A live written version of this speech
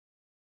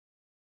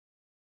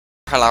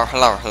Hello,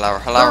 hello, hello,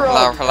 hello,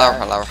 hello, hello,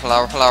 hello,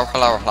 hello, hello,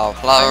 hello, hello,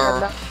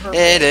 hello.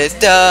 It is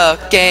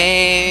Duck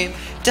Game,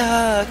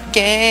 Duck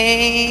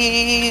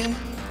Game.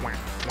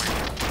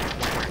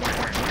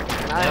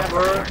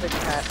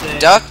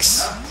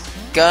 Ducks,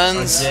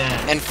 guns,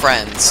 and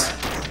friends.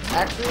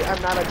 Actually,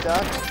 I'm not a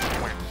duck.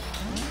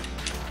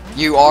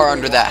 You are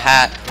under that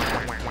hat.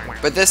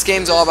 But this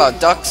game's all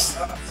about ducks,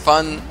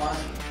 fun,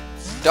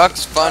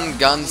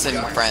 guns,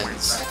 and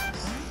friends.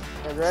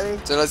 You ready?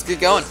 So let's get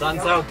going.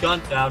 Sun's out,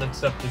 gun's out,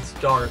 except it's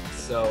dark,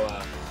 so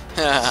moon's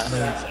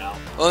out.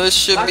 Well, this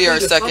should be our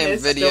Actually, the sun second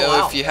is video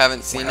still if you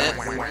haven't seen it.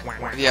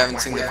 If you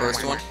haven't seen the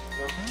first one.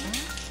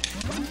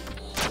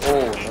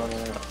 Oh,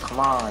 no. Come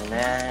on,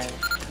 man.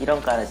 You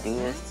don't gotta do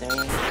this to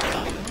me.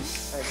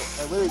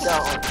 I really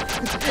don't.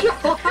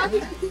 How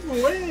did you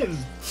win?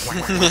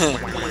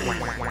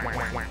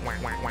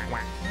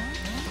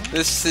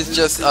 This is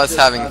just us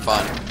having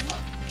fun.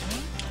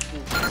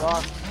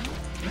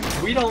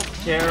 We don't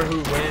care who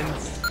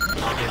wins.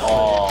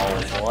 Oh,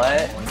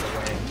 what?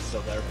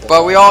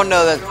 But we all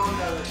know that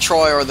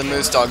Troy or the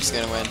Moose Dog's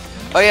gonna win.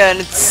 Oh yeah, and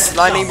it's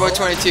lightningboy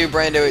 22,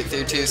 brando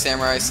 832,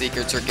 samurai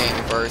secrets, or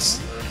gameiverse,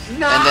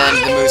 and then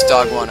the Moose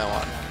Dog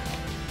 101.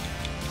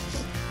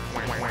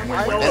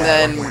 And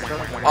then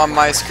on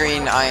my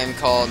screen, I am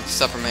called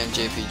Superman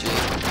JPG.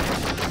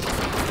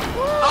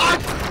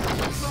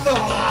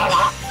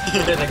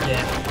 Did it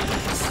again.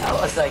 That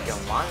was like a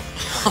month.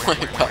 Oh my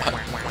god.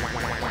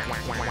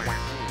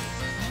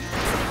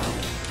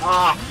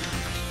 Ah,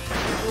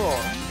 Cool.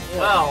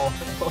 well.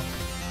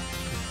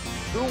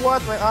 Who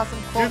was my awesome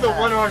Do cold the hat?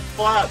 one arm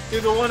flap.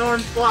 Do the one arm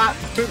flap.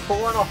 Do the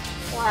one arm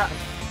flap.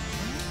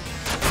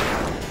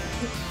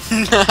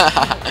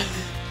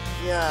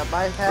 Yeah,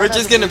 my hat. We're has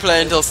just a gonna big-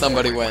 play until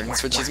somebody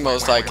wins, which is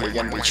most likely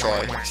gonna be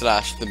Troy /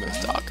 the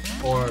Moose Dog.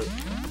 Or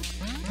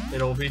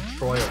it'll be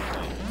Troy.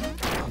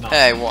 No.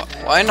 Hey,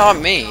 why not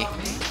me?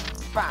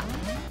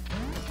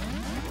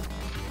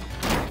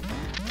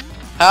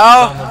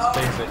 How?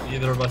 Let's face it,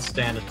 neither of us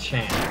stand a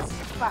chance.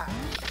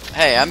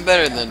 Hey, I'm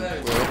better than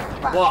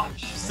Woo.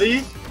 Watch,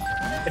 see?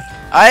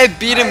 I have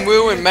beaten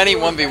Woo in many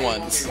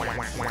 1v1s.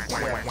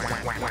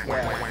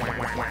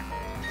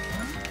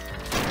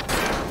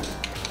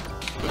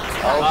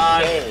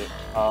 Okay.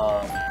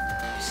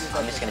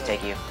 I'm just gonna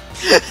take you.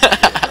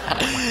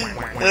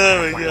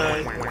 Oh my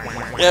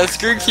god. Yeah,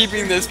 screw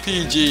keeping this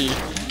PG.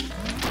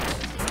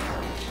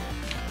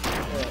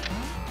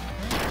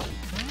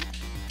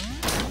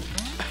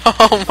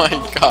 Oh my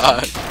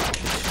god.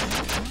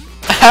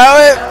 How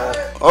it?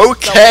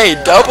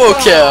 Okay, double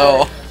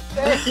kill.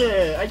 Dang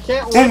it, I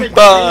can't win a game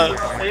Oompa. to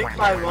save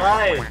my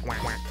life.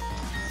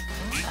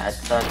 That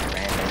sucks,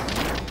 Brandon.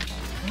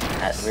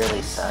 That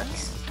really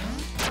sucks.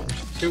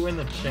 Two in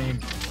the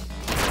chamber.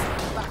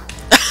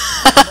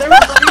 There were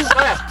three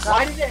left.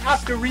 Why did it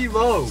have to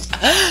reload?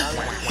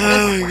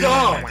 Oh my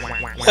god. Dumb.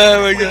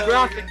 Oh my The god.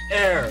 graphic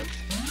error.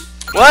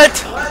 What?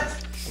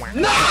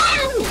 No!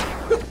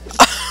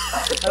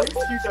 I wish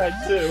you guys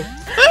too.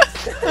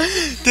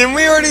 Didn't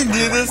we already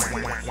do this?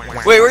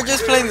 Wait, we're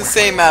just playing the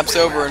same maps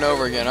over and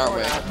over again, aren't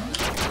we?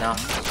 No,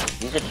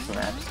 these are just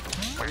maps.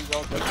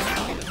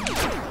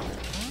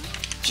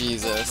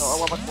 Jesus. Oh, I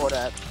want my cold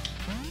hat.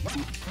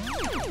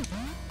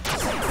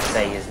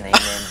 Say his name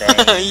in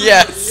bang.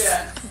 Yes.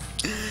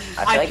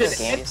 I feel like this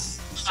game is...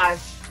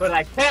 But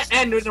I can't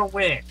end in a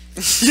win.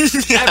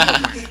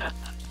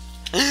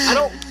 I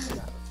don't.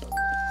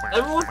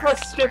 Everyone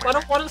press skip. I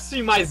don't want to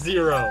see my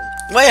zero.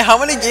 Wait, how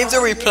many games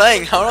are we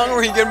playing? How long are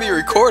we gonna be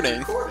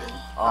recording?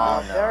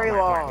 Oh no. Very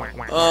long.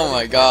 Oh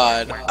my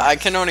god. I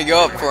can only go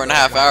up for a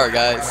half hour,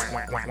 guys.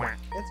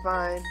 It's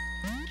fine.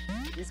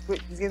 These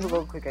games will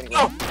go quick anyway.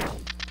 Oh.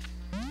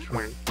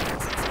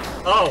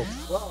 Oh.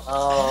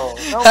 Oh.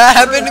 No, That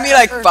happened to me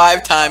like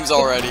 5 times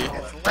already.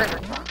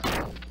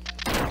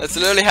 That's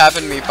literally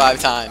happened to me 5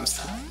 times.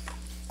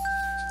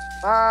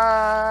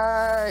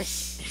 Bye.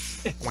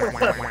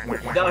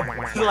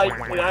 Like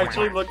it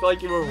actually looked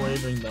like you were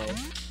waving though.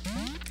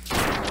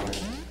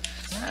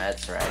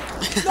 That's right.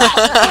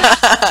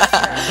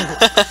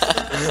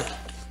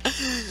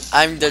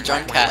 I'm the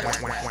drunk cat.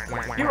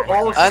 You're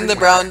all. I'm the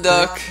brown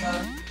duck.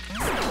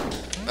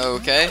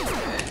 Okay.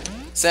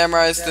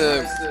 Samurai's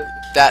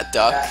that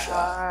duck.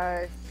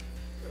 Bye.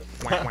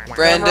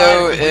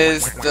 Brando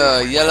is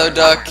the yellow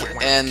duck,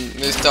 and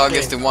Moose Dog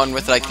is the one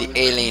with like the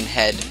alien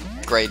head,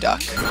 gray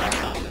duck.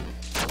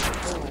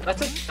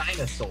 That's a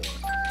dinosaur.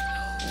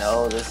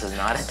 No, this is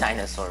not a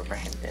dinosaur,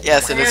 Brandon.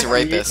 Yes, it is a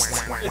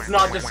rapist. It's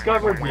not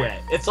discovered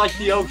yet. It's like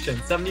the ocean.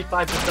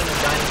 75% of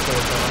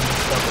dinosaurs are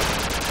undiscovered.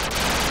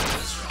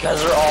 Because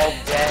they're all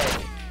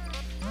dead.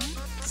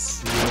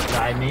 See what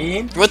I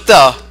mean? What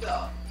the?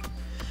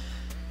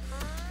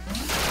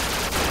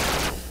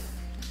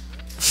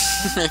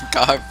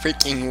 God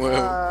freaking Woo.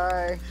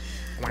 Bye.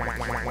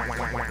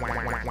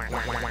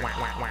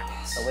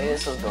 The way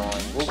this was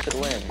going, who could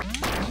win?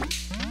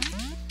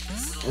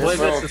 Boy, This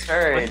little this is-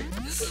 turd.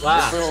 This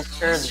Laugh. little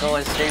turd's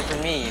going straight for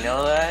me, you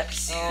know that?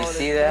 Oh, You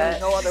see there's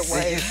that? no other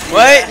way. Did you see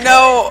Wait, that?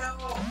 no!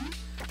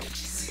 Did you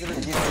see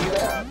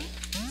that?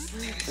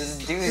 This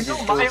dude You just know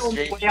goes my own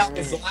straight way for out me.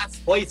 is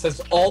last place as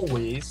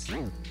always.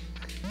 Man,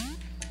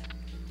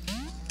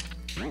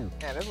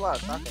 there's a lot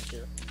of shotguns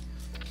here.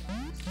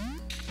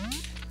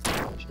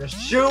 Just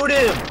shoot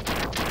him!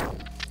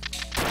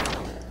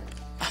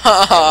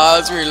 Haha, I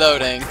was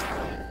reloading.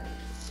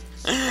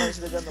 I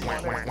should have done the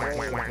one-hand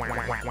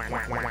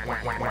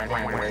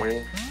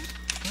wave.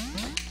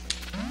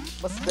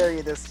 Must spare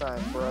you this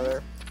time,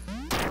 brother.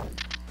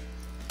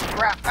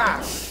 Crap!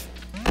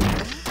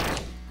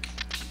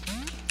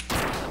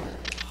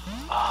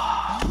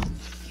 Ah!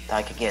 Thought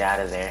I could get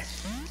out of there.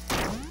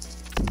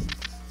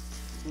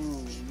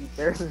 Ooh, you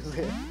barely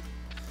live.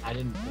 I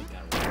didn't think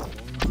I was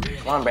going to.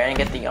 Come on, Brandon,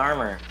 get the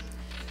armor.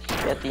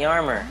 Get the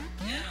armor.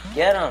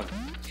 Get him.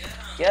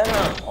 Get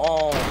him.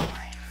 Oh my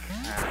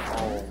god.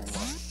 Oh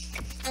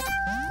my.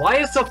 Why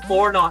is the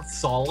floor not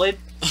solid?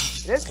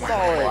 It's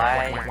solid.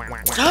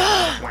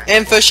 Why?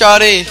 Info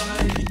shoddy.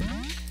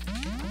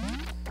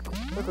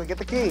 Quickly, get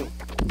the key. Get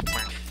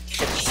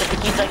the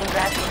key so I can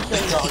grab you and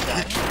kill you all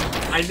guys.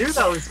 I knew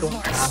that was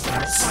going to happen.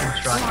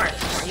 I'm trying.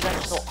 You guys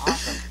are so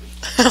awesome.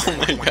 Oh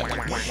my god.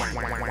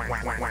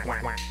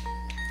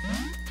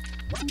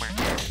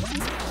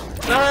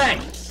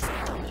 Thanks!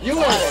 You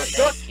are Thank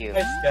such you. a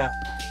nice guy.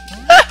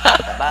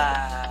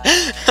 Bye.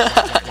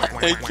 Oh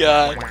my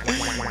god.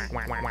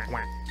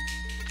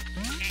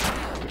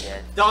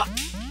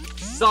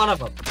 Son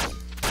of a...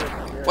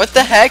 What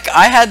the heck?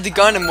 I had the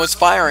gun and was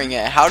firing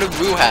it. How did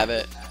Woo have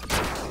it? I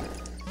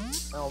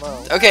don't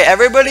know. Okay,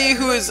 everybody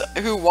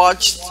who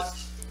watched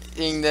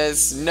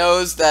this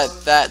knows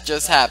that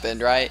just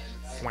happened, right?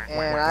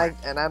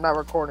 And I'm not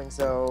recording,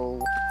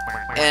 so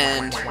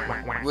And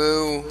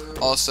Woo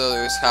also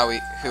is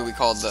who we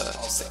call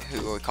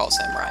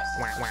Samurai.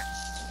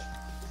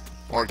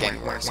 Or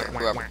gameiverse, or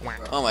whoever.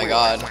 Oh my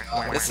god,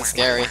 this is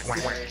scary.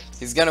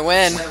 He's gonna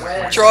win.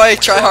 Troy,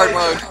 try hard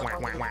mode.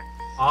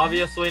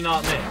 Obviously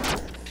not me.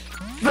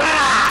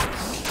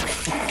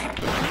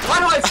 Why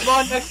do I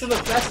spawn next to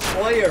the best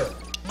player?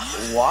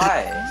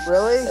 Why?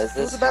 really? Does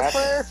Who's this the best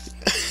happen?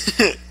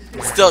 player?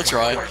 Still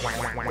Troy.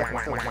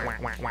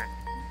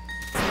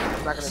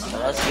 I'm not gonna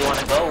Unless you want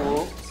to go,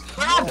 Woo.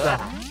 Grab that!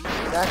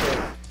 exactly.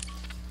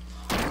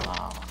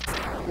 Oh.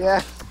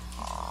 Yeah.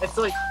 It's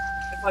like,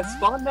 if I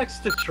spawn next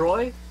to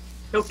Troy,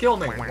 he'll kill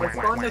me. If I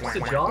spawn next to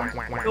John,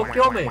 he'll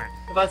kill me.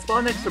 If I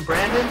spawn next to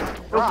Brandon,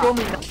 he'll kill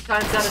me 9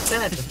 times out of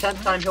 10. The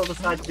 10th time he'll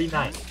decide to be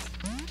nice.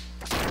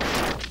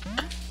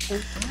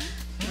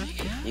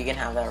 You can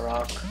have that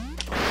rock.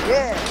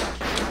 Yeah.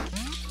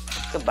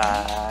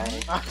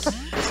 Goodbye. Just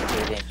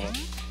kidding.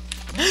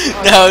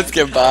 Now it's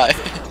goodbye.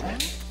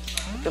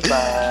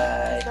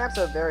 Goodbye. Maps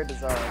are very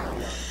bizarre.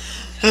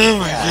 Oh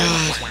my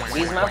god.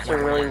 These maps are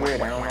really weird.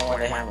 I don't know why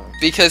they have them.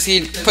 Because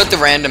he put the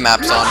random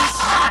maps on.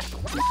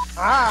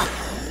 Ah!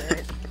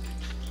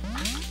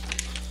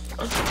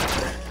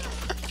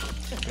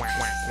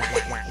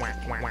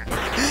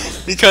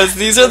 Because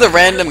these are the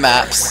random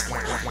maps.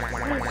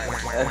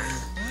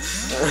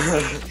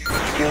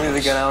 Give me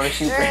the gun, I want to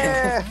shoot Brandon.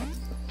 Yeah.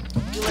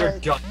 You're You're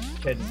right. just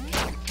kidding.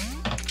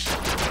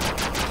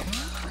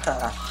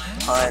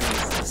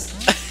 Puns.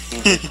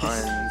 Stupid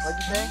puns. What'd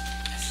you say?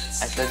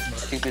 I said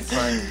stupid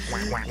puns.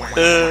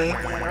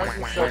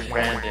 Where's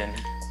Brandon?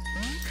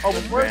 Oh,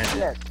 before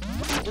yeah.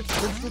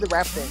 Let's do the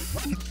rap thing.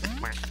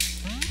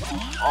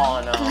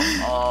 Oh no.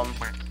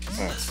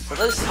 So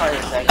this part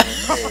of the segment is...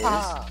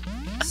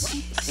 See,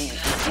 you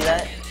see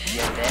that?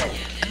 You're dead.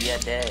 You're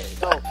dead.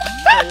 No,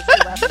 let's do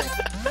the rap thing.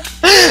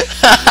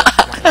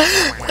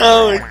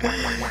 Oh my god.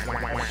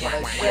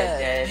 You're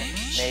dead.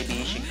 Maybe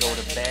you should go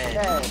to bed.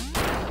 Yeah.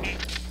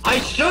 I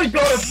should go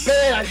to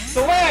bed, I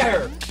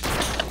swear!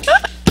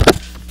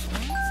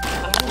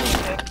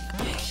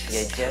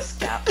 You just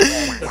got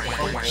wet.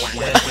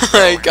 Oh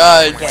my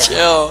god,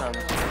 chill.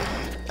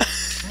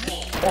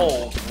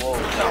 Oh, whoa,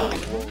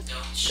 whoa.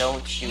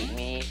 Don't shoot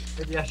me.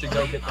 Maybe I should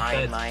go get the I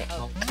bed. might.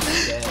 Oh,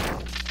 dead.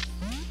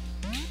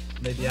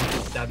 Maybe I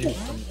should stab you with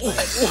some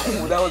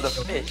Ooh, that was a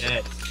fish.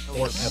 dead.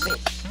 Or ever.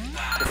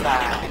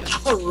 Goodbye.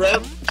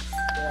 Rip!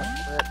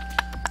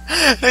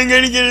 I'm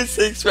gonna get a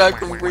 6-pack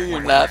from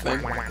freaking laughing.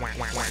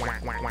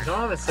 You don't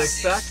have a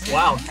 6-pack?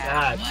 Wow,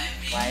 sad.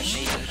 Why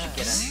maybe you should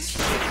get a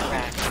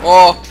six-pack.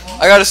 Well,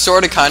 I got a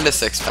sorta kinda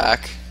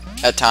 6-pack.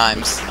 At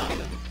times. How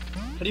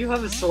do you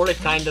have a sorta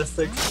kinda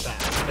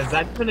 6-pack? Does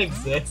that even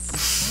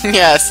exist?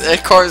 Yes,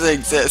 of course it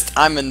exists.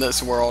 I'm in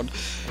this world.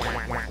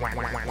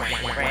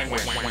 Brandon, you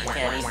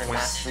can't even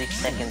last 3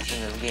 seconds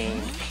in this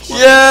game.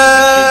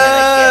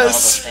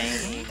 Yes!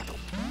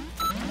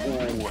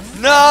 Ooh.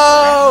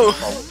 No!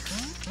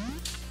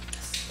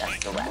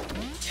 That's the rap.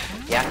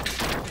 Yeah.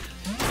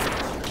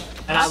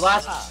 And I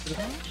last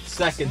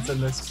seconds in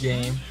this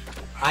game,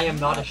 I am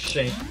not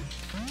ashamed.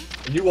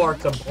 You are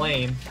to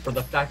blame for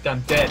the fact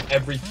I'm dead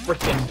every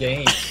frickin'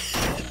 game.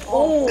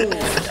 Oh,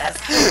 that's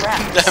the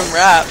rap. Them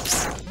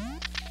raps.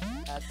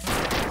 That's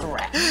the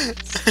rap.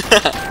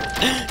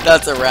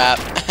 That's a rap.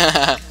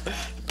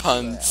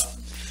 Puns.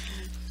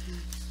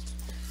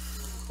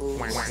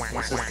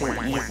 This was too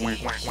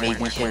easy.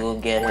 Maybe you should go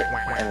get it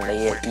and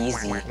lay it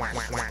easy.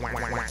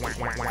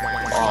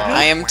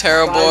 I am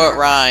terrible at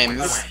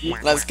rhymes.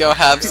 Let's go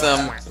have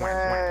some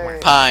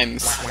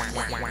pimes.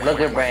 Look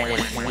at Brandon,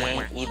 he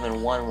ain't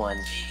even won one.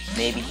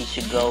 Maybe he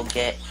should go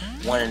get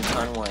one and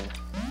ton one.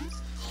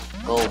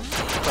 Go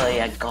play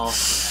at golf,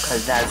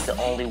 cause that's the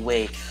only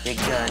way you're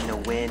gonna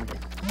win.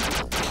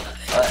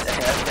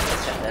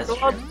 That's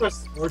true.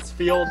 Sports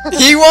field.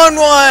 He won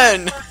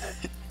one!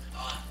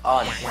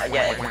 Oh,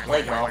 yeah, if you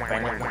play golf,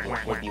 Brandon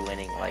would be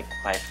winning, like,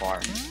 by far.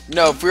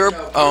 No, if we were...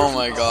 Oh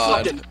my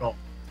god. Suck it.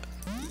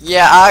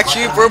 Yeah,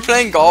 actually, if we're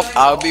playing golf,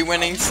 I'll be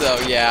winning, so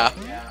yeah.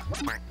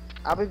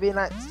 I'll be being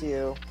nice to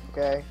you,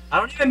 okay? I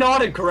don't even know how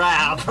to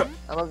grab.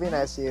 I'm gonna be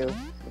nice to you.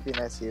 I'll be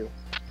nice to you.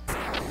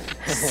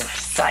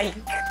 Psych!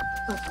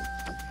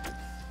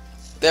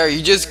 There,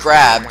 you just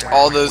grabbed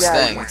all those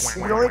things.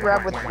 You can only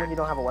grab with when you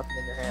don't have a weapon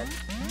in your hand.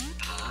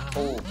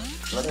 Oh,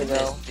 look at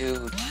this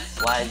dude.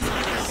 Why is he so...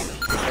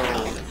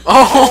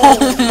 Oh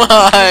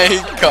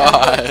my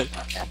god.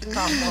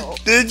 Combo.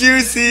 Did you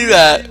see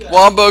that?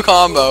 Wombo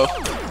combo.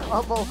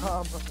 Combo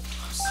combo.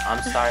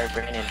 I'm sorry,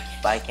 Brandon,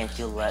 but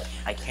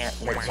I can't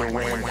let you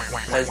win,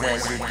 cause then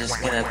you're just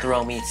gonna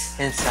throw me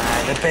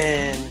inside the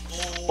bin.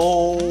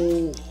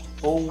 Oh.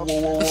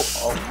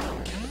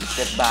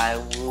 Goodbye,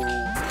 woo.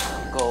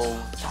 Go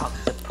talk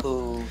to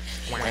Pooh,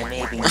 and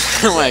maybe.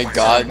 Oh my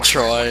god,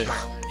 Troy.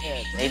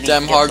 Maybe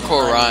Damn get some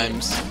hardcore honey.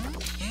 rhymes.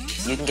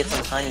 You can get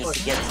some honey to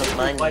get some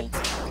money. Like,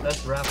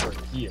 best rapper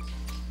here.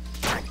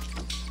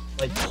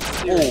 Like,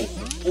 Ooh.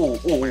 you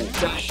I'm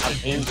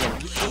Asian.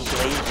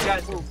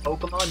 guys in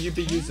Pokemon, you'd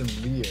be using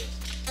Leer.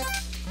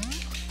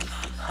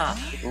 Ha,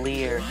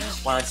 Leer.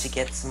 Why don't you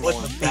get some What's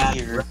more a bad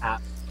beer?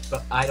 rap?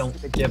 But I don't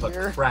give a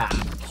crap.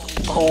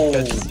 Oh,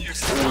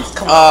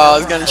 come on. Oh, I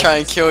was gonna try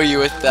and kill you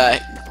with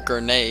that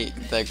grenade,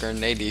 that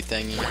grenadey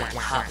thingy.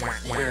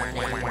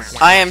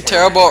 I am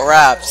terrible at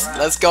raps.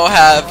 Let's go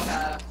have...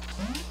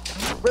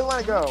 Where do you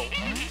wanna go?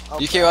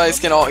 You guys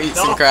can all eat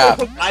some crap.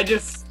 I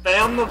just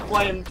spam the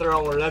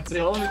flamethrower. That's the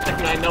only thing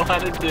I know how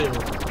to do.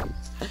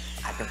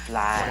 I can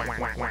fly.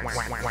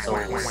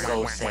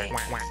 So say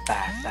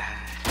bye bye.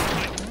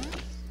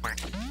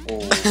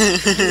 Oh,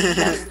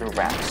 that's the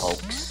rap,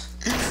 folks.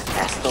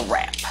 That's the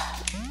rap.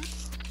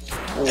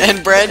 Ooh,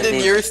 And Brandon, look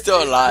at you're this.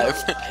 still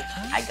alive.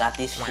 I got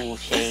these cool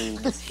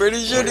shades.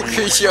 Pretty sure the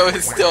Crucio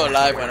is still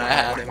alive when I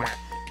had him.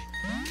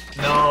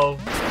 No.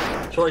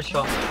 Troy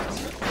shot me.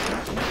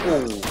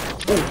 Ooh,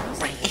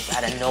 Brandon's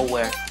out of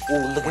nowhere.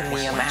 Ooh, look at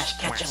me, I'm Ash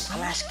Ketchum.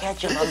 I'm Ash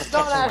Ketchum. I'm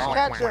Don't Ash Ketchum.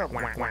 catch him!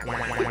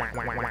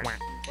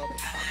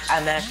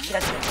 I'm Ash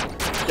Ketchum.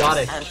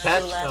 Gotta I'm catch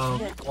still Ash them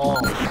Ketchum. all.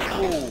 Ooh,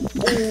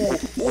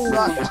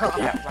 look at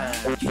that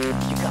rhyme. You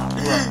got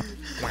rough.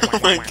 Oh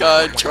my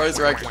god, Troy's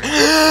wrecking.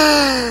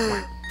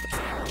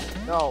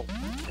 No.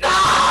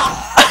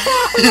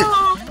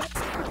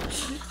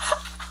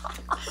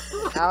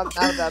 Now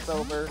that's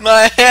over.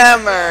 My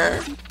hammer!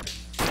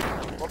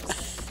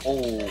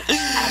 Oh,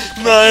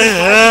 My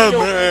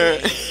hammer!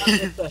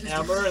 It's the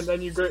hammer, and then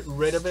you get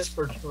rid of it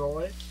for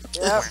Troy.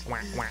 Yep.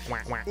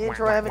 Me and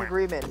Troy have an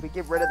agreement. We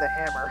get rid of the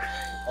hammer.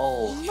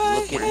 oh,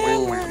 look at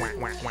Woo.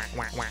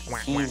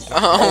 He's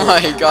Oh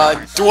my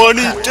god,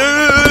 22!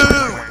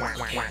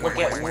 Look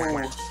at Woo,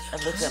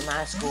 and look at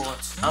my score.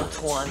 I'm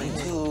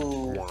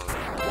 22.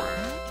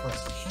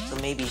 So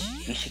maybe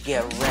you should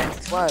get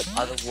wrecked. What?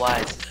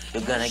 Otherwise,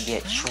 you're gonna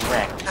get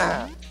shreked.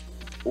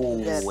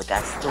 Ooh, Yes.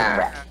 that's the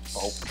rap,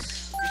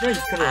 folks. You know you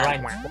could have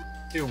rhymed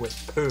 22 with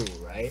poo,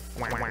 right?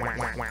 Well,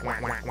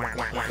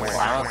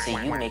 I don't see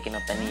you making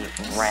up any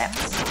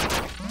raps.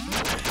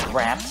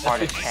 Rap,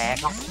 heart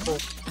attacks.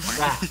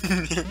 Rap.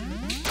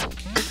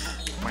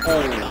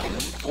 Ooh,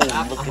 look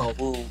at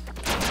Woo.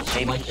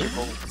 Maybe you should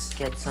go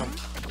get some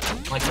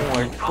Like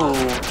more poo.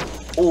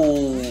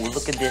 Ooh,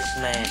 look at this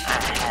man. I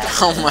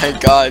have. Oh my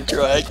god,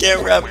 Troy, I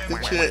can't rap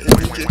the shit.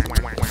 It's just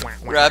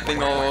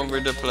rapping all over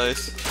the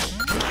place.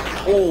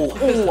 Ooh,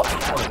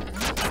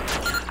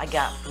 I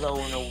got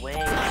blown away.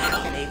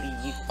 Maybe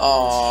you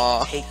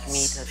Aww. take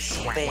me to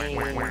Spain.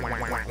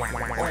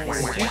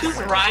 Did you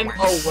just rhyme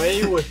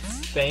away with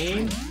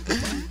Spain?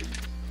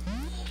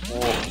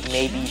 Well,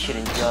 maybe you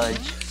shouldn't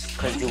judge,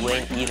 cause you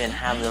wouldn't even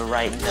have the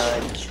right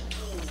nudge.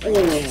 Ooh,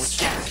 that's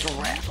the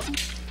rap.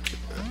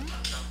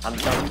 I'm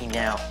dunking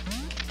now.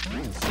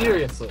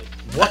 Seriously,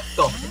 what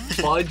the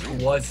fudge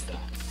was that?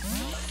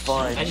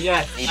 Fudge. And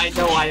yes, Maybe I you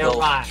know I should go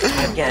arrived.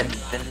 Get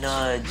the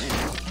nudge.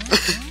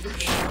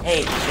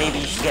 Hey, maybe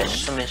you should get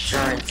some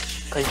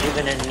insurance, cause you're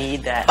gonna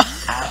need that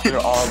after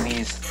all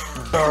these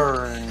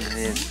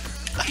burns.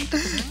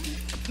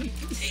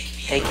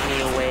 Take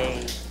me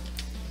away,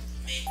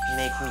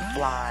 make me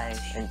fly,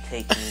 and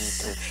take me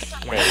to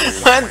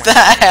space. What the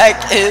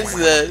heck is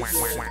this?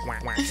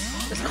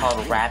 It's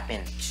called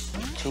rapping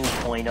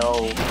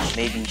 2.0.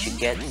 Maybe you should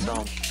get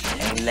some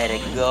and let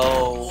it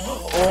go.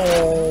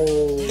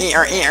 Oh.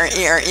 Ear.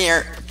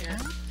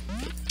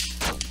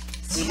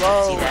 See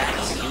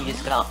that? You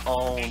just got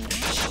owned.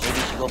 Maybe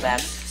you should go back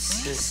to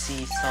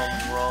see some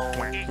Rome.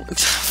 What the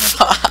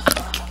fuck?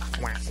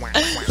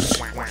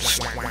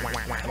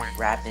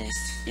 rapping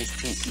is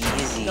too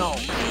easy. No.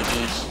 Maybe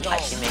I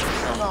can make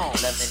some No.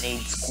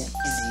 lemonade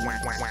squeezy.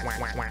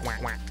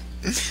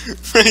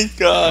 My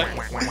God.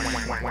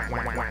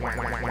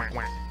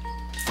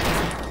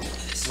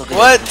 Look at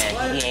What? this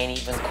man, he ain't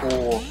even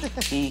cool.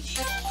 He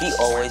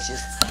always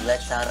just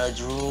lets out a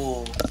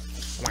drool.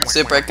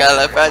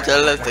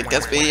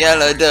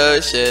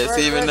 Supercalifragilisticexpialidocious.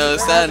 Even though the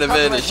sound of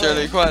it is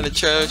surely quite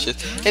atrocious.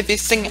 If you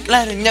sing it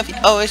loud enough, you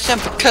always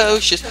sound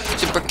precocious.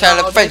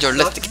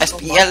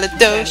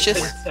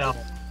 Supercalifragilisticexpialidocious.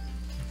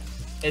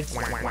 It's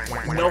no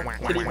one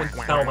can even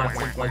tell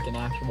that's like an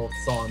actual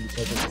song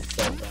because it's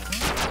so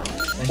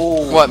bad.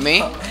 Ooh, What,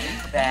 me?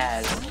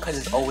 bad, cause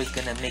it's always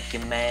gonna make you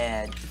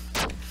mad.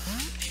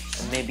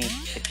 And maybe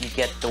if you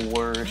get the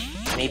word,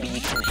 maybe you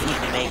can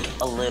even make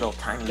a little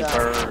tiny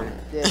bird.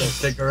 Yeah.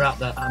 Figure out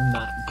that I'm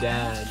not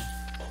dad,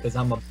 because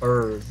I'm a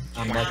bird.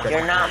 I'm like a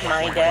You're not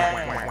my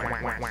dad.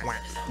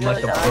 I'm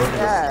like a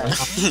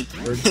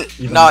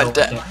bird. Not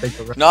dad.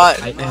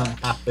 Not- I am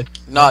happy.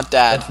 Not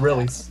dad. That's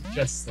really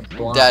just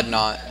sublime. Dad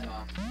not.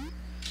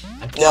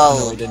 I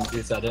definitely didn't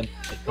use that in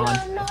the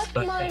context,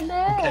 but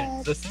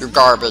okay, this You're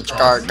garbage.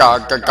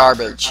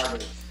 Garbage.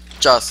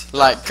 Just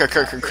like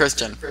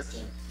Christian.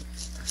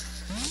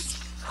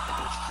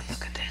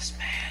 Look at this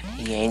man.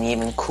 He ain't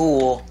even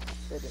cool.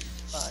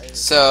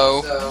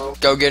 So,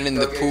 go get in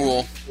the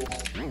pool.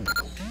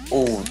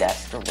 Ooh,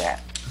 that's the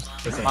rap.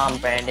 Come on,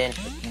 Brandon.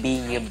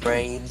 Be a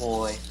brave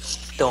boy.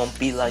 Don't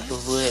be like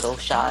those little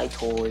shy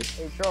toys.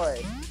 Hey,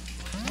 Troy.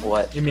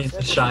 What? You mean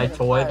the shy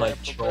toy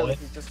like Troy?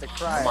 He's just a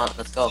Come on,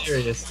 let's go.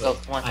 Seriously, Let's go,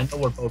 come on. I know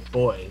we're both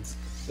boys,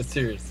 but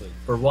seriously,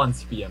 for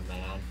once be a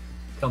man.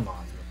 Come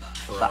on,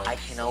 bro. But I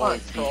can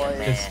always be a Troy.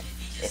 man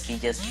if you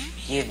just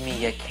give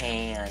me a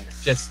can.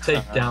 Just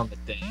take down the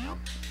dam.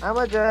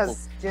 I'ma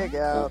just kick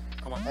out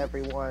Come on.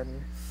 everyone.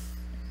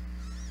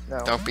 No.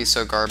 Don't be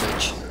so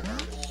garbage.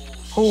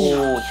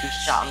 Ooh, he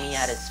shot me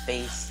at his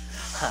face.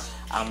 Huh,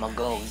 I'ma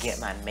go get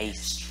my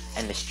mace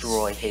and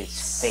destroy his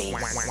face.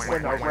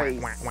 Win a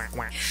race.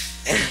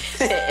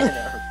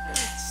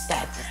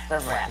 That's the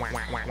rap.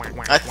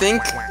 I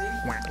think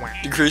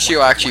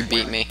Crucio actually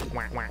beat me.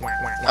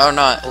 Oh,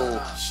 not. Ooh,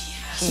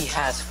 he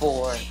has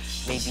 4.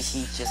 Maybe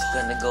he's just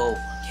gonna go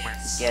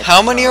get.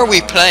 How many are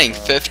we playing?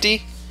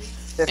 50?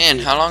 Man,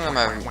 how long am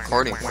I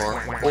recording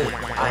for?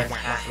 Oh, I'm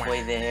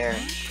halfway there.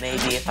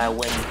 Maybe if I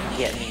win, you can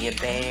get me a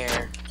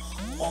bear.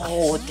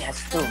 Oh,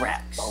 that's the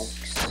rap, folks.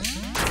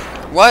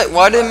 What?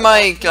 Why did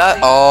my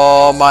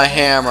oh, my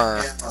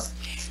hammer.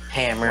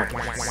 Hammer.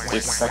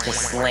 It's such a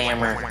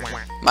slammer.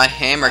 My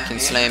hammer can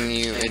slam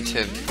you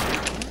into...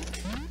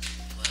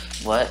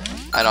 What?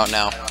 I don't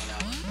know.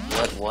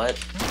 What?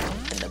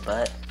 In the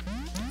butt?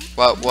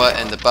 What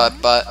in the butt?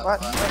 What?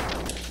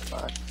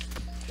 Fuck.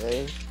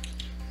 Okay.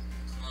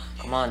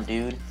 Come on,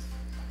 dude.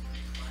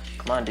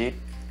 Come on, dude.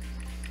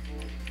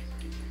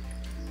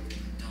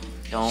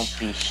 Don't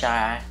be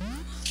shy.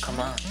 Come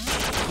on.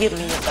 Give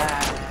me a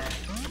bite.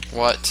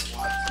 What?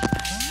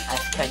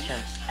 Ask catch him.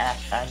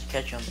 Ask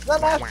catch him. It's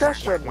not last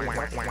question.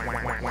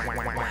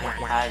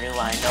 How do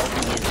I know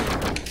he is?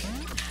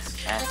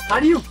 Ask. How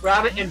do you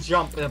grab it and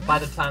jump by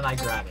the time I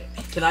grab it?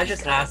 Can I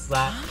just ask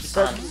that?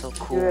 I'm so Do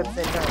cool. it at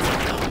the same time.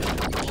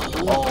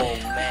 Oh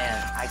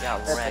man, I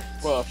got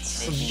wrecked. Look.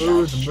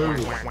 Smooth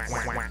move.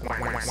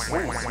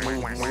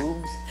 Smooth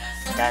moves?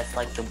 That's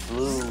like the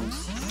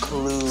blues.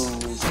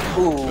 Clues.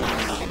 Ooh.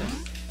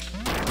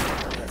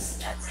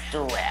 That's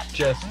the rap.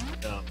 Just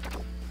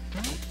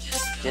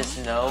Just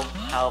know.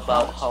 How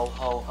about ho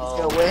ho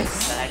ho? Go win.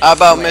 How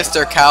about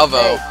Mr. Calvo?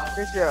 Hey,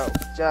 Crucio,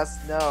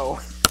 just know.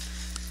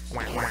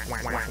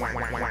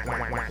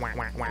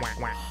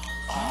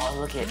 Oh,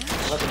 look at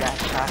that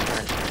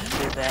shotgun.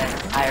 Too bad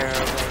I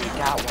already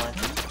got one.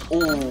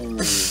 Ooh.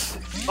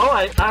 oh,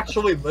 I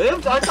actually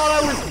lived? I thought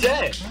I was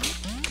dead.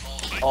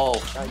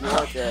 Oh, No, you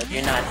are dead.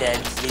 you're not dead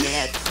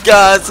yet.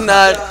 God's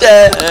not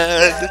dead.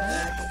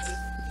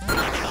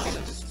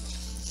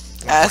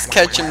 Ass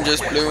Ketchum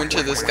just blew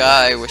into the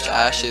sky with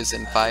ashes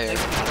and fire.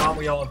 Now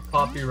we all have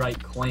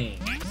copyright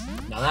claims.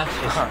 Now that's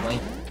just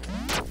lame.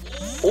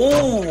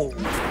 Ooh.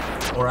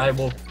 Or I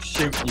will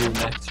shoot you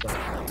next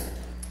round.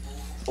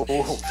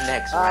 Ooh,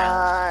 next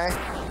round.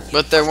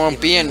 But there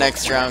won't be a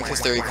next round because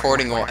the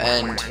recording will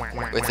end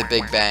with a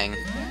big bang.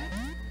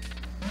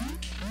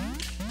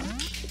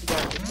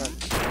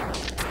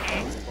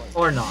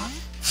 Or not.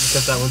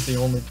 Because that was the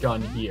only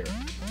gun here.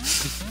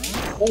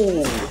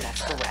 Ooh,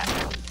 that's the rap.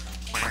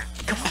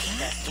 Come on,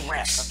 that's the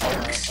rap. That's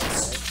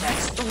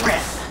the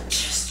rap.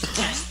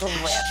 That's the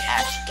rap.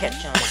 Ash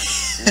Ketchum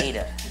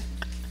later.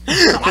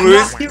 I'm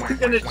not even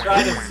gonna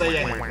try to say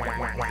anything.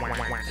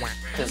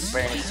 Cause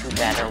Brandon's too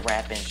bad at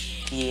rapping.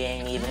 He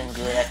ain't even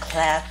good at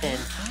clapping.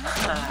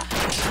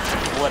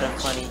 What a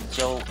funny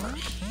joke.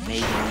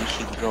 Maybe we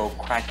should go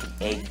crack an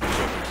egg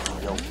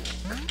with yolk.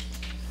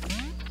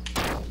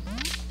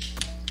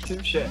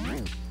 Touche.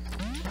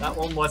 That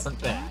one wasn't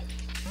bad.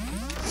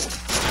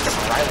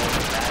 Alright,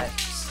 wasn't bad.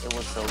 It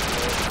was so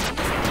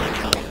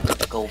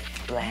good. Go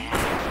black.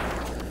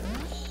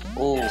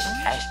 Oh,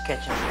 Ash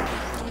Ketchum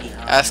from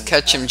behind. Ask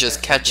Ketchum,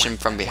 just catch him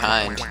from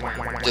behind.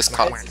 Just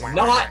call.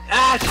 Not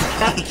Ash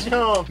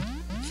Ketchum!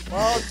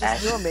 Well, it's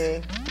just you and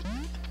me.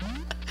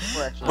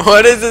 Correction.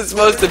 What is it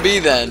supposed to be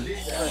then?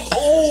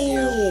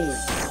 Oh!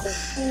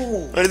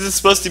 What is it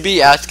supposed to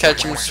be? Ask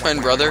Ketchum's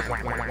twin brother?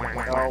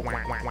 No.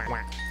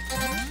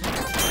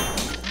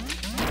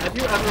 Have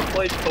you ever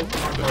played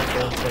Pokemon like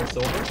Gold,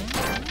 Soul, Silver?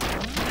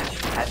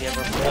 Have you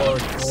ever Or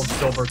played? Gold,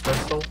 Silver,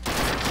 Crystal?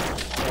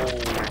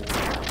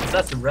 Oh,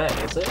 That's red,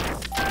 is it?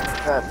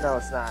 No,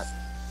 it's not.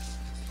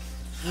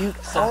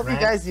 All of you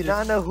guys do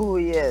not know who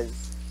he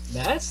is.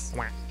 Ness?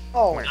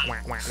 Oh.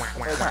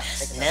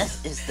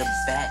 Ness is the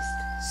best.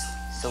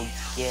 So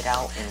get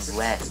out and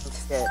rest.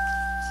 Okay.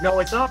 No,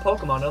 it's not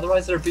Pokemon,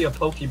 otherwise there'd be a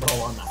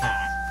Pokeball on the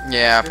hat.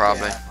 Yeah,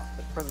 probably.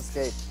 Press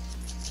escape.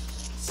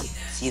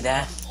 See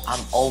that?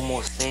 I'm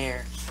almost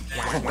there.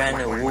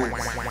 Brando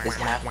Woods is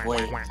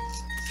halfway.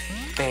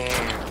 Fair.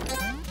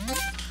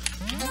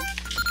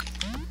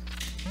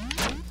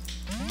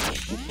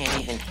 You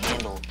can't even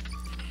handle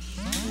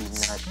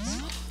these nuts.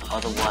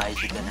 Otherwise,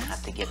 you're gonna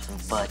have to get some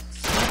butts.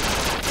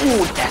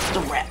 Ooh, that's the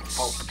rap,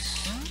 folks.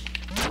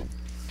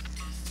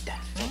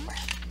 That's the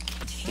rap.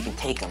 You can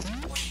take them,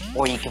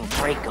 or you can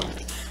break them.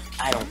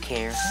 I don't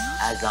care,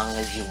 as long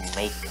as you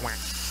make them.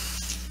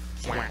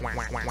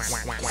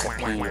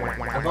 Disappear.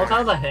 I love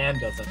how the hand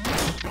does it.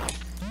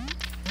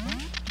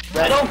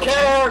 I don't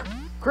care!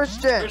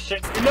 Christian!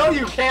 Christian, you know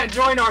you can't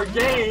join our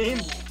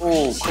game!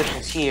 Ooh,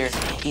 Christian's here.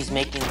 He's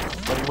making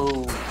the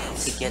move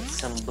to get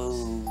some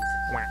booze.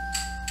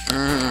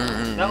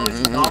 That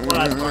was not what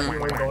I thought you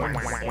were going to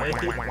say.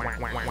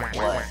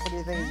 What? What do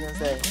you think he's gonna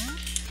say?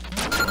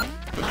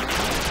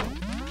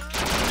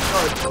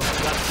 Sorry, folks,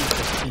 that's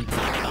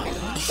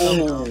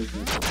Ooh.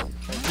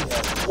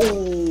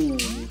 Ooh.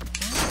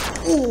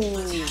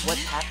 Ooh.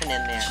 What's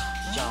happening there?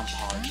 Jump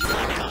hard.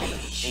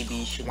 Maybe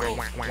you should go.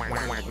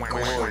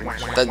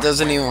 That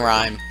doesn't even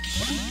rhyme.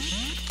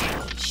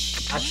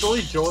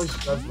 Actually, George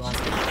does like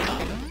it.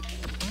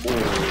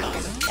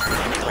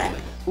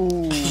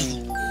 Ooh.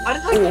 How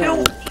did I kill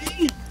me?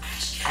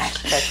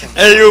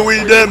 AoE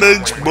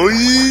damage, boy!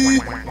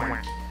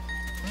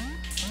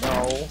 No.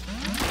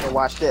 So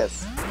watch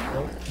this.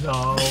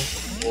 No.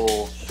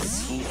 Oh,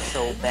 he's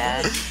so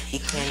bad, he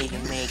can't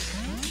even make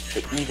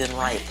the even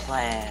right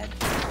plaid.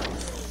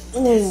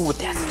 Ooh,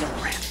 that's the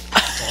rap.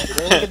 Did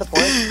anyone get the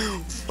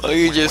point? Well,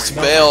 you just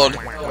failed.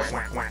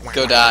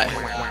 Go die.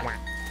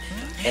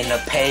 In the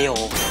pail.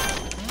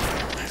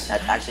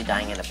 That's actually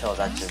dying in the pill,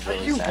 that's just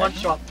really You sad.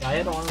 one-shot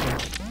diet on me.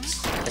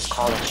 It's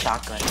called a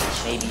shotgun.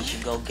 Maybe you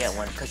should go get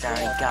one, cause I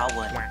already got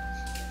one.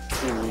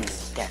 Ooh,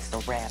 that's the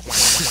rap.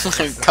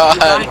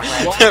 God,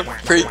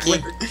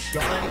 freaky.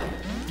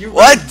 You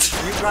What?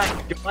 You ran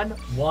gun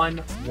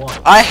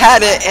 1-1. I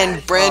had it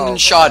and Brandon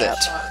shot it.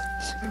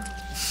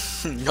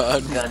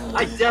 God. Gun.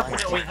 I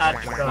definitely had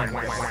the gun.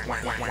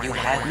 You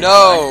have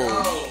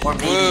No. or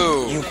maybe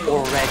Woo. you've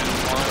already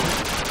won.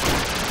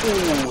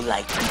 Ooh,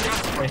 like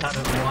I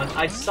haven't won.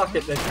 I suck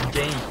at this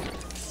game.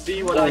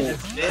 See what I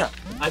just did?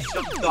 I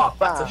jumped off.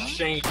 That's a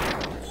shame.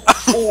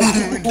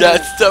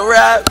 That's the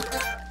rap.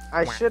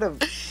 I should have.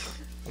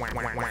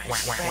 Brandon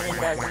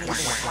doesn't even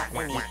have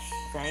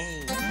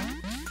anything.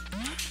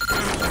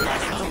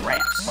 That's the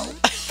rap, folks.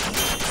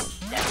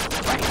 That's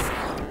the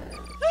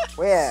rap.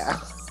 Where?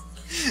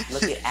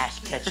 Look at Ash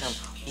Ketchum.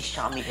 He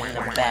shot me in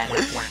the back.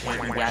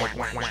 Maybe I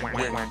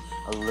give him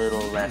a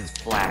little less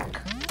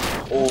flack.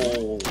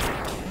 Oh,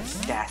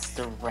 that's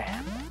the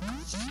rap.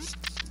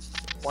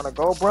 Wanna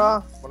go,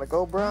 bruh? Wanna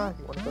go, bruh?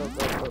 You wanna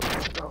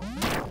go?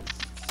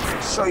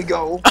 So you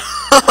go.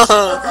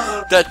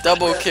 That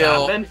double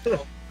kill.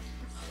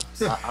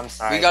 I'm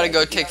sorry. We gotta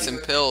go take some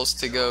pills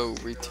to go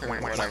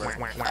return whatever.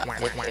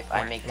 If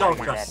I make Don't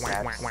really bad trust me.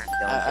 raps,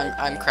 don't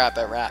I'm crap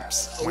at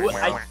raps.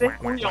 I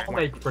think we all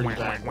make pretty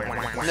bad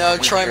raps. No,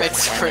 Troy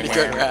makes pretty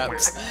good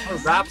raps. Our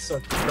raps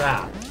are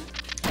crap.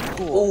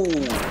 Ooh.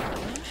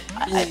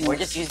 We're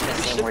just using the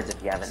same words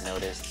if you haven't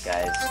noticed,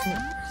 guys.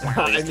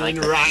 I mean,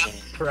 rap,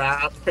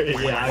 crap.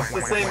 Yeah, it's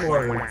the same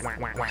word,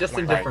 just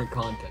in different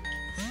content.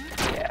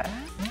 Yeah.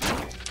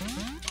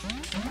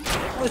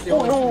 What's the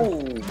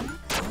only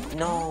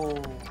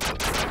No.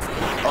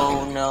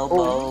 Oh no,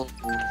 Bo.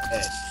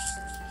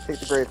 Take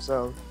the grape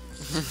zone.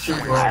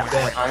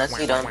 I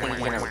honestly don't think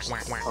you're gonna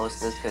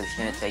post this because it's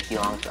gonna take you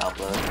long to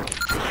upload.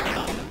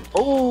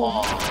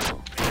 Oh.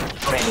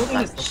 Brandon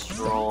got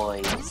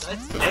destroyed. That's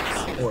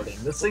exporting.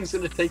 This thing's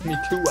gonna take me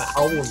 2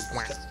 hours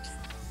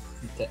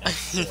to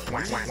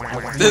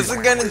export. This is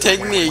gonna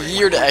take me a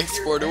year to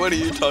export it. What are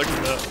you talking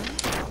about?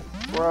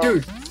 Bro.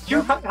 Dude,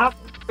 you have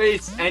to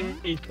face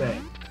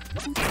anything.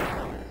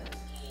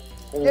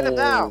 Get him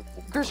now!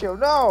 Crucio,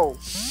 no!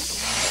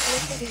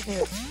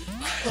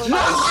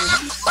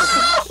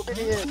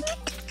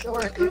 You're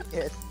an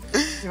idiot.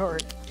 You're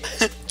an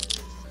idiot.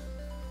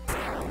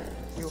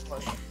 You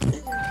are.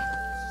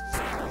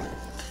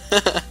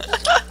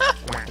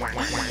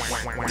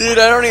 Dude,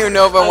 I don't even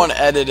know if I want to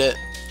edit it.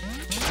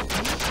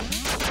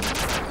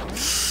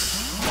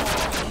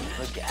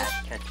 Look at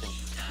Ketchum.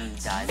 He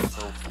died.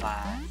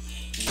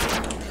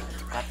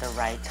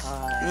 right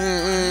time.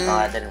 Mm-mm. No,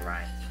 that didn't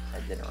rhyme.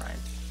 That didn't rhyme.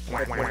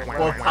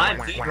 Well,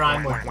 time did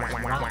rhyme with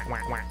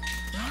rhyme.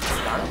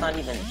 John's not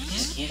even.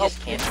 He's just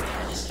camping.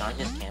 John's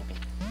just camping.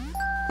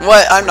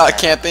 What? I'm not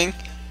camping.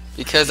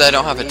 Because I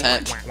don't have a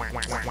tent. Well,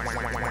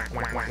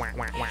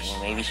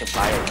 maybe you should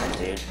buy a tent,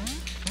 dude.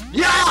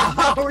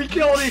 Yeah! We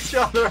killed each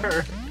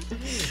other!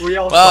 We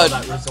all Well,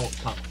 saw that result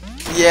come.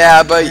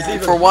 Yeah, but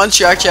for once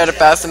you actually had a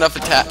fast enough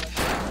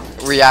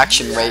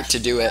reaction rate to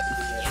do it.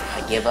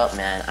 I give up,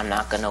 man. I'm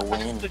not gonna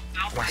win.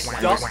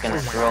 I'm just gonna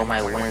throw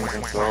my wins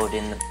and throw it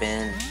in the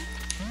bin.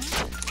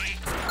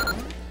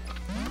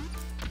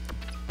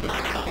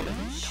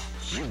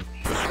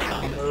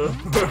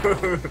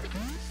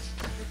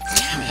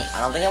 I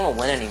don't think I'm gonna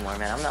win anymore,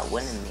 man. I'm not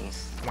winning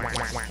these.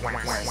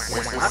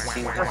 This is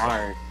too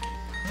hard.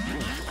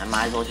 I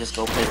might as well just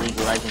go play League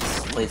of Legends,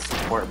 play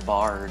support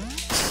Bard.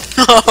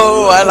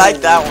 Oh, I like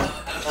that one.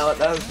 Oh,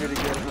 that was pretty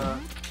good, huh?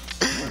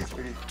 That was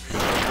pretty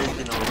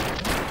original.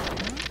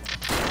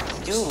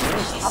 Dude,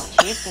 stop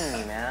chasing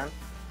me, man.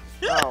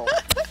 No.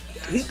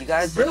 You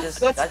guys are just.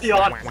 That's the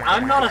odd.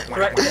 I'm not a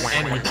threat to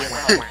anything.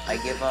 I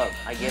give up.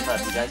 I give up.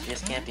 You guys are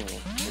just camping me.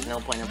 There's no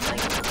point in playing.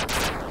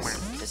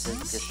 This is.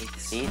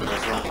 See, this is what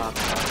I'm talking about.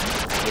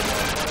 I give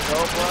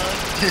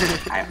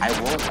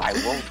up. I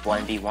won't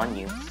 1v1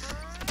 you.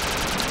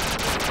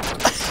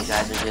 You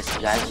guys are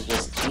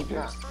just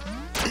cheaters.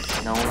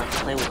 No one likes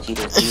to play with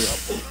cheaters, do you?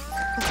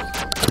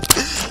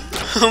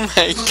 Oh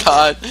my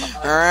god.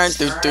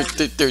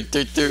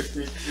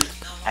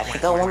 I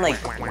think I won like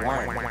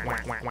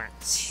one.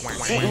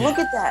 See, look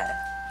at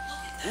that.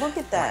 Look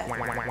at that.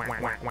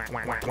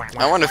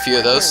 I won a few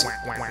of those. You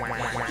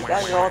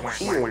guys are all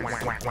cheaters.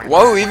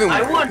 Whoa, even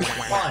I won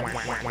one.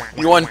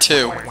 you won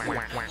 2.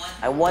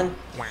 I won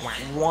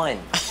one.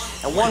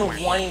 I won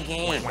one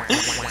game.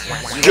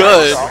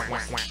 Good.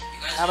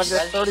 Out of the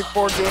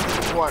 34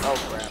 games you won. Oh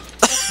crap.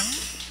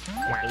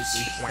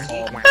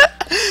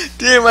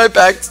 Dude, my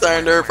back's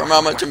starting to hurt from how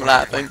much I'm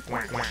laughing.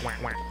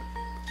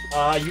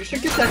 You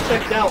should get that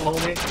checked out,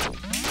 homie.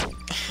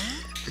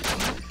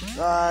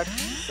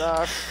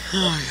 Suck.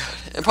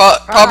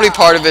 Probably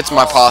part of it's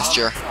my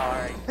posture.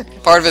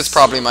 Part of it's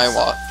probably my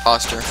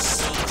posture.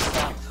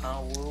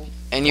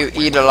 And you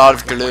eat a lot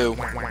of glue.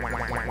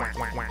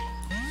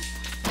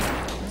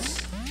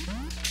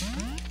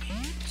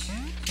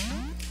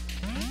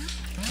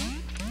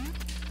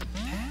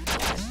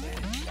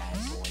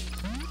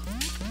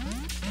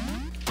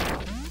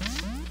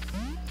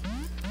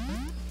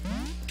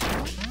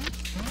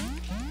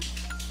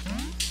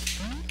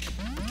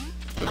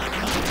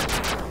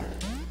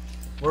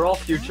 We're all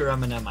future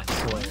Eminem, I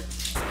swear.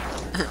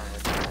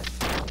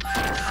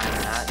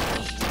 I'm not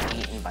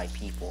being eaten by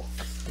people.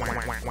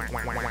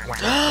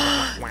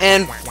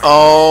 And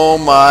oh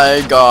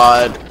my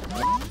god.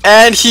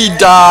 And he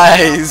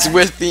dies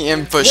with the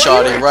info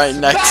shotty right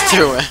next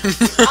to him.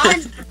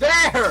 I'm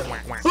there!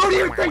 Who do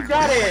you think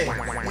that is?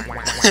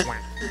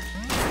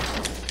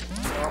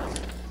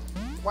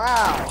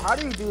 Wow, how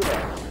do you do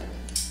that?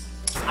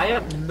 I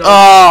have no.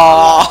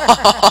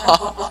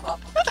 Oh.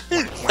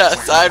 That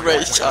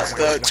sideways shot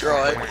though,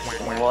 Troy.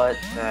 What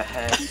the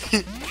heck?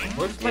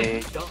 Where's my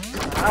Okay. gun?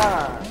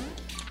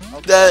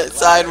 That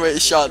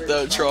sideways shot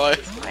though, Troy.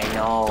 I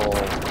know.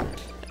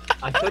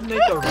 I could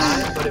make a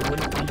rhyme, but it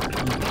wouldn't be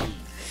PG.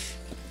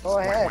 Go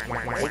ahead. I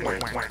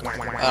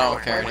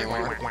don't care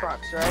anymore.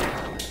 Trucks,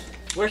 right?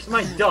 Where's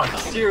my duck?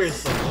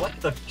 Seriously, what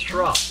the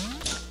truck?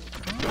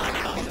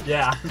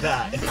 Yeah,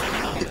 that.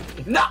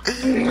 No!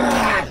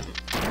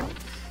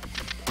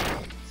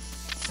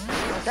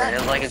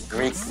 It's like a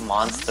Greek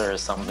monster or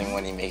something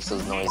when he makes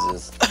those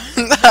noises.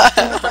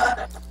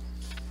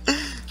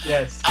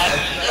 Yes.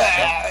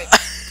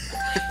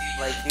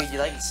 Like, dude, you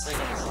like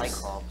freaking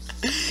Cyclops.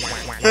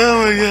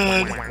 Oh my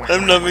god.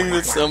 I'm loving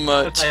this so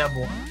much. I have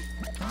one.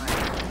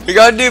 We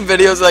gotta do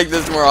videos like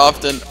this more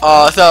often.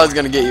 Oh, I thought I was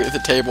gonna get you at the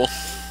table.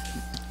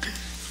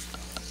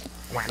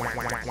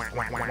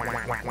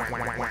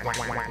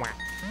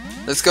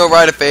 Let's go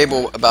write a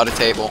fable about a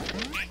table.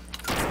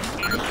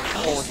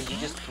 Oh, did you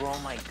just throw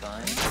my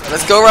gun?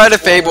 Let's go write a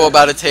fable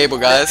about a table,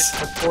 guys.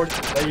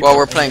 While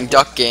we're playing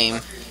duck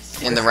game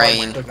in the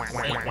rain.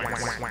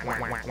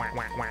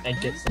 And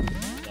get some.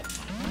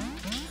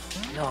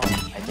 No,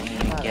 I didn't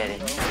even get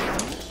it.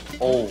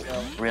 Oh,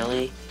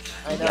 really?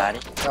 I You know. got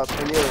it? That's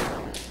for you.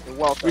 You're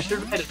welcome. We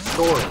should write a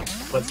story,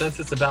 but since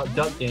it's about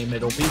duck game,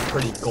 it'll be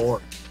pretty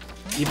gory.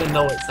 Even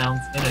though it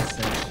sounds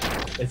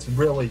innocent, it's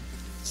really.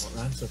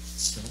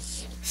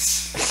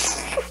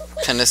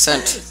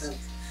 Innocent.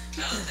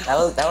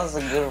 That was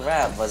a good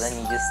rap, but then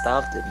you just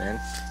stopped it, man.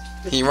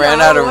 He ran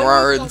out of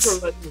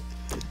words.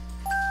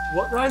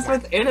 What rhymes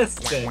with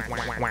innocent?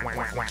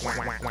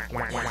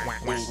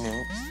 These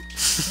noobs.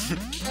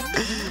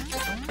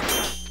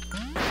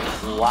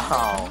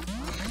 Wow.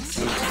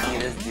 See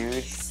this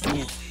dude?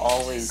 He's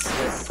always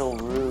just so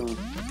rude.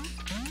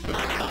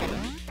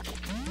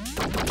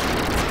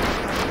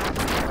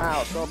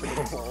 Wow, so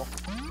beautiful.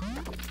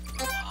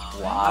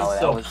 Wow, I'm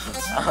so-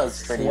 that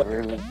was pretty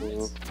rude,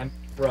 dude. I'm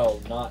bro,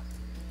 not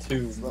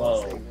too Slow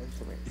low. saving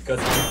for me. Because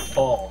I'm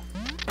tall.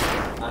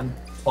 I'm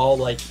tall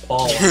like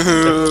Paul.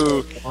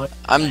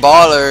 I'm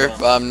baller,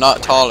 but I'm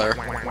not taller.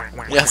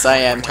 Yes, I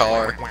am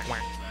taller. You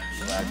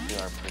actually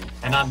are pretty.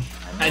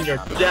 And you're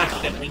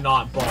definitely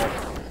not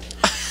baller.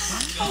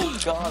 Oh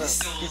god,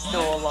 he's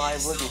still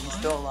alive. Look at he's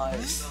still alive.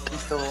 He's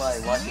still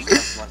alive. Watch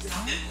this. Watch this.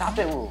 Stop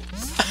it, Woo.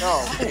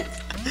 No.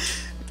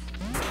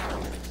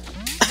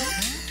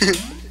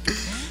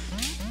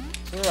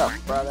 Cheer up,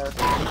 brother.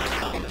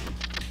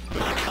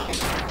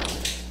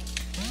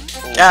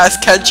 Yes,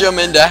 catch him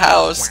in the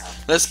house.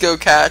 Let's go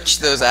catch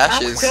those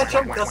ashes.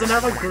 Ketchup doesn't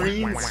have a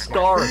green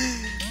star.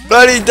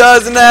 But he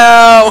does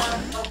now!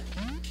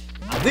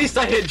 At least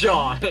I hit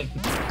John.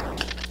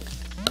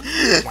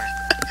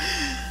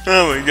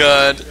 Oh my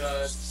god.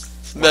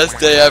 Best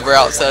day ever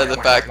outside of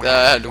the fact that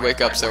I had to wake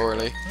up so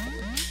early.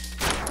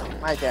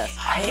 My guess.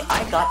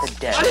 I got the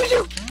death.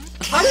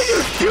 How did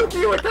you shoot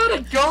me without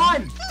a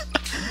gun?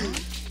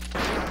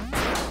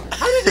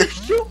 How did you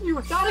shoot me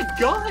without a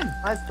gun?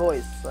 Nice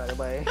voice, by the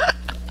way.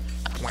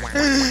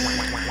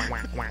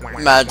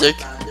 Magic.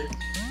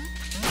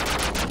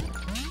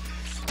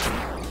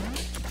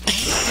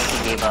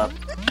 He gave up.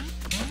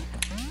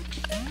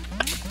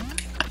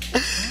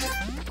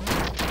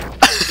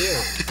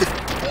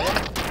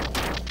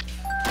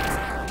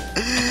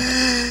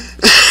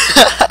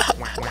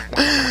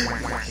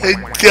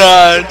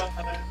 God.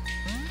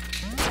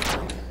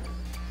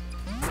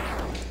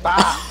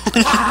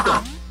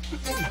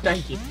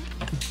 Thank you.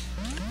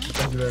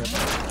 Thank you very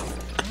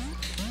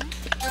much.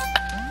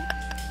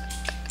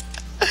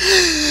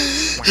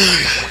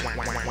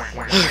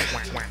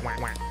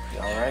 You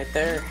alright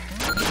there?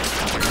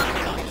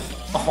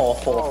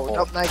 Oh,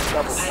 Nope, nice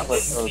double. that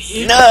was so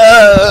sick. No.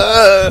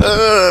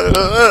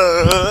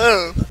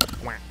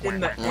 In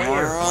the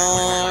air.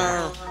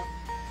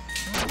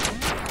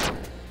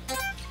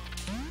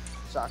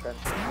 Shotgun.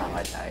 Oh,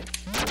 I died.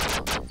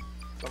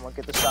 Someone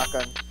get the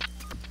shotgun.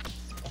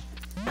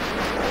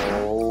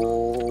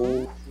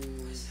 Oh,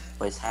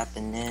 what's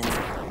happening?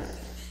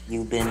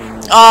 You've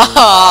been.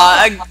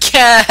 Ah,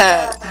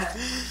 again.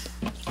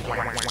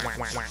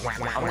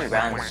 How many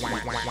rounds is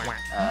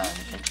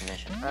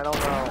intermission? I don't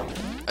know.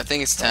 I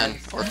think it's 10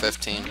 or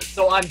 15.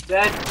 So I'm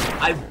dead.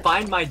 I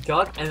find my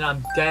duck and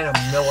I'm dead a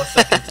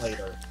millisecond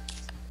later.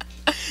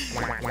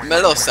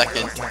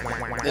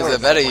 Millisecond is a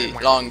very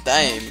long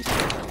time.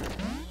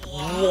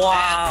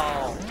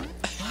 Wow!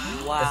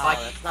 Wow, like-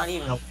 that's not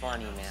even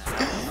funny, man.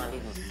 That's not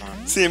even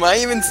funny. See, am I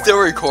even still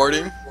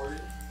recording?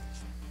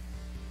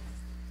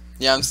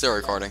 Yeah, I'm still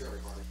recording.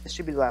 This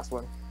should be the last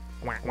one.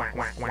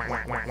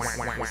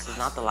 This is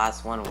not the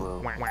last one,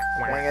 Woo.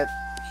 Dang it.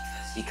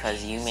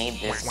 Because you made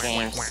this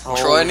game so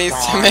Troy needs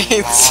to darn make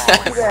long.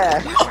 sense.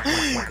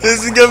 Yeah.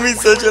 This is gonna be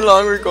such a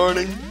long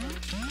recording.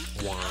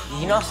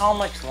 You know how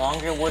much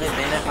longer it would have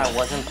been if I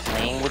wasn't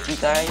playing with you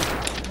guys?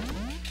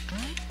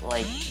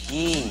 Like,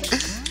 geez.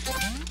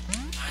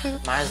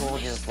 Might as well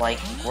just, like,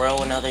 grow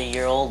another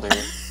year older.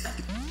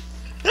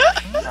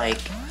 Like,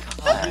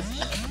 God.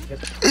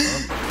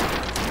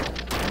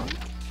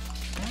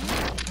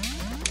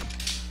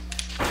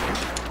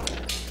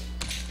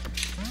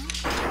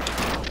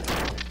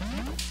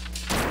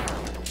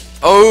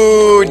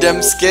 Oh,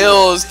 them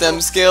skills,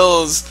 them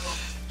skills.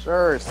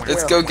 Sure.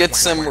 Let's go get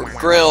some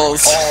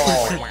grills.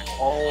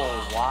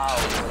 Oh, wow.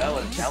 That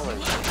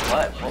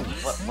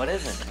was, what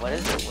is it? What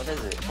is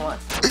it? Come on.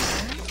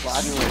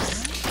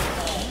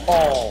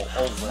 Oh,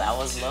 that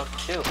was luck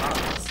too, huh?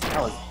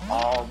 That was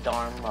all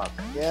darn luck.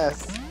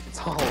 Yes. It's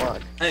all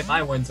luck. Hey,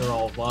 my wins are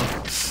all luck.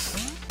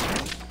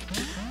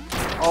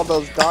 All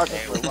those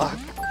dodges were luck.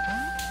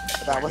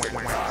 But that wasn't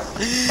luck.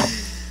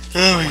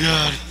 Oh my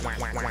god.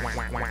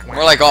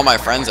 More like all my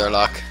friends are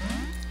luck.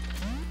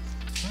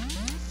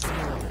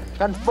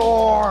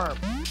 Conform!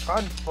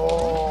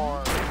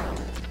 Conform!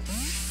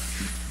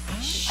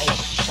 I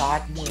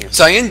shot you.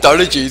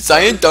 Scientology is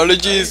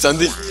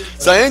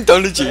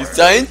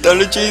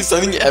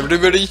something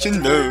everybody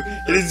should know.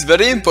 It is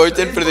very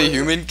important for the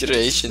human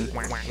creation.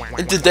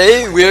 And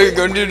today we are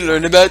going to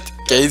learn about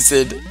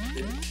acid.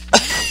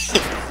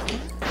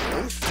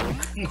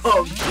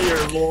 Oh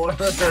dear lord.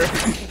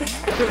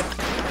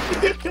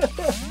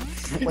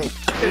 Wait.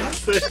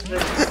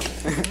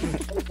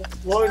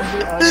 What is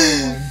the other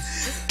one?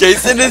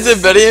 Casein is a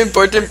very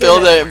important pill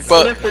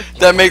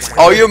that makes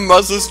all your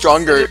muscles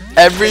stronger.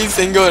 Every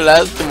single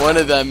last one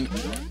of them.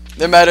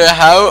 No matter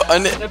how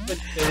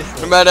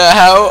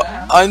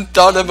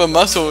unthought of a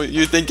muscle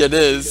you think it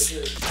is.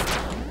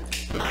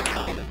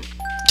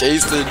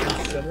 Casein.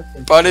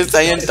 Part of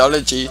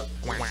Scientology.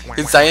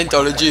 And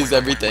Scientology is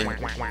everything.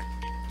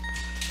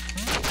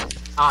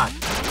 Ah.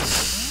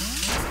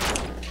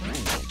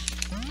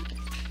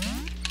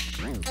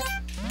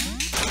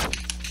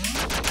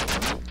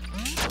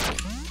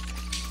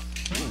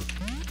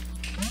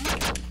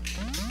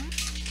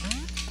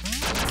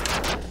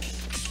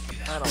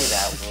 Not only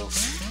that, Woo.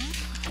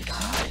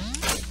 God.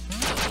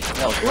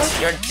 No,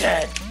 you're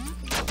dead.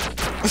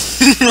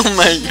 Oh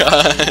my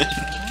god.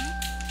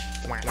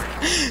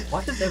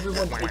 Why does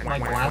everyone take my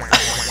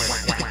glasses?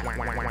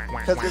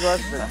 Because your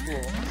glasses are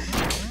cool.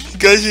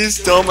 Because you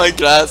stole my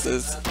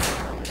glasses.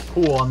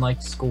 Cool,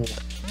 unlike school.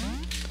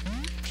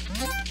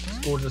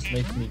 School just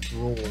makes me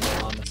drool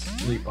while I'm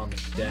asleep on the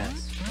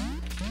desk.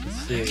 It's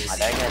serious. I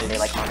thought you were gonna say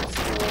like on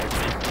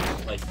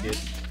school. Like this.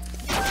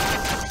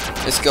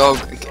 Let's go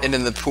into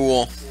the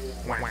pool.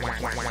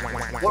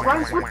 What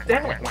rhymes with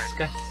desk?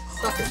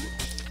 Suck it.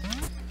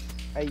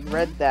 I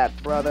read that,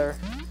 brother.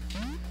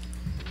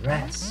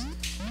 Rest.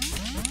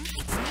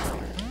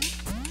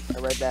 I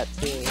read that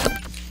too.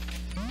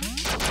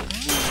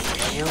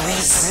 You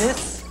read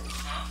this?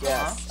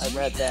 Yes, I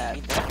read that.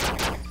 Read that.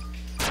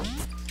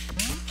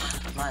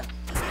 Come on.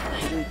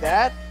 You read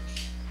that?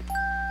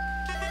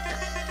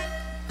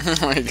 Oh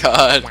my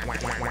god.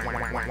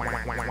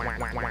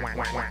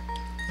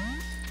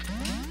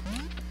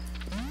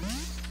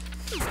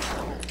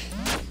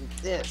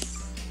 This.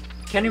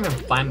 Can't even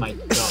find my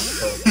jump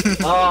code.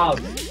 Oh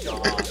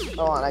god.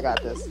 Hold on, I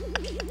got this.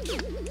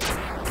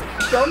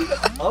 Jump.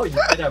 Oh, you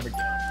did have a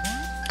jump.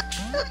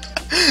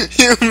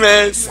 You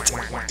missed. No,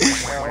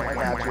 I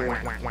got you.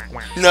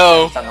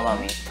 No. Talking about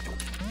me.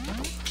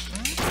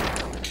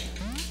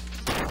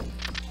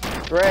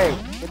 Great.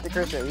 Get the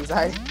cursor, he's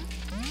hiding.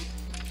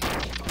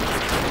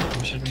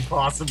 Mission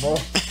impossible.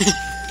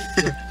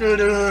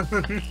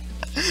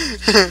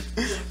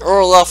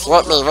 Oh, yes,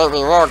 let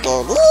me walk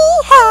in.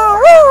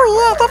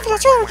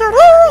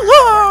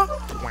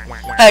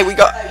 Hey, we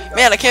got...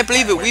 Man, I can't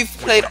believe it. We've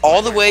played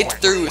all the way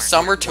through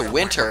summer to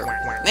winter.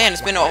 Man,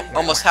 it's been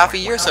almost half a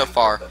year so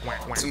far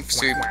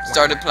since we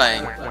started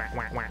playing.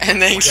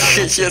 And then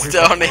she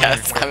still only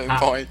has 7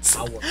 points.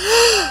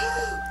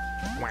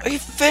 We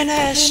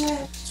finished!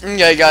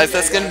 Okay, guys,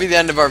 that's gonna be the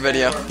end of our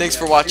video. Thanks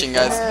for watching,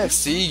 guys.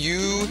 See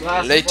you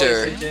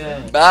later.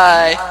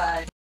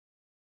 Bye.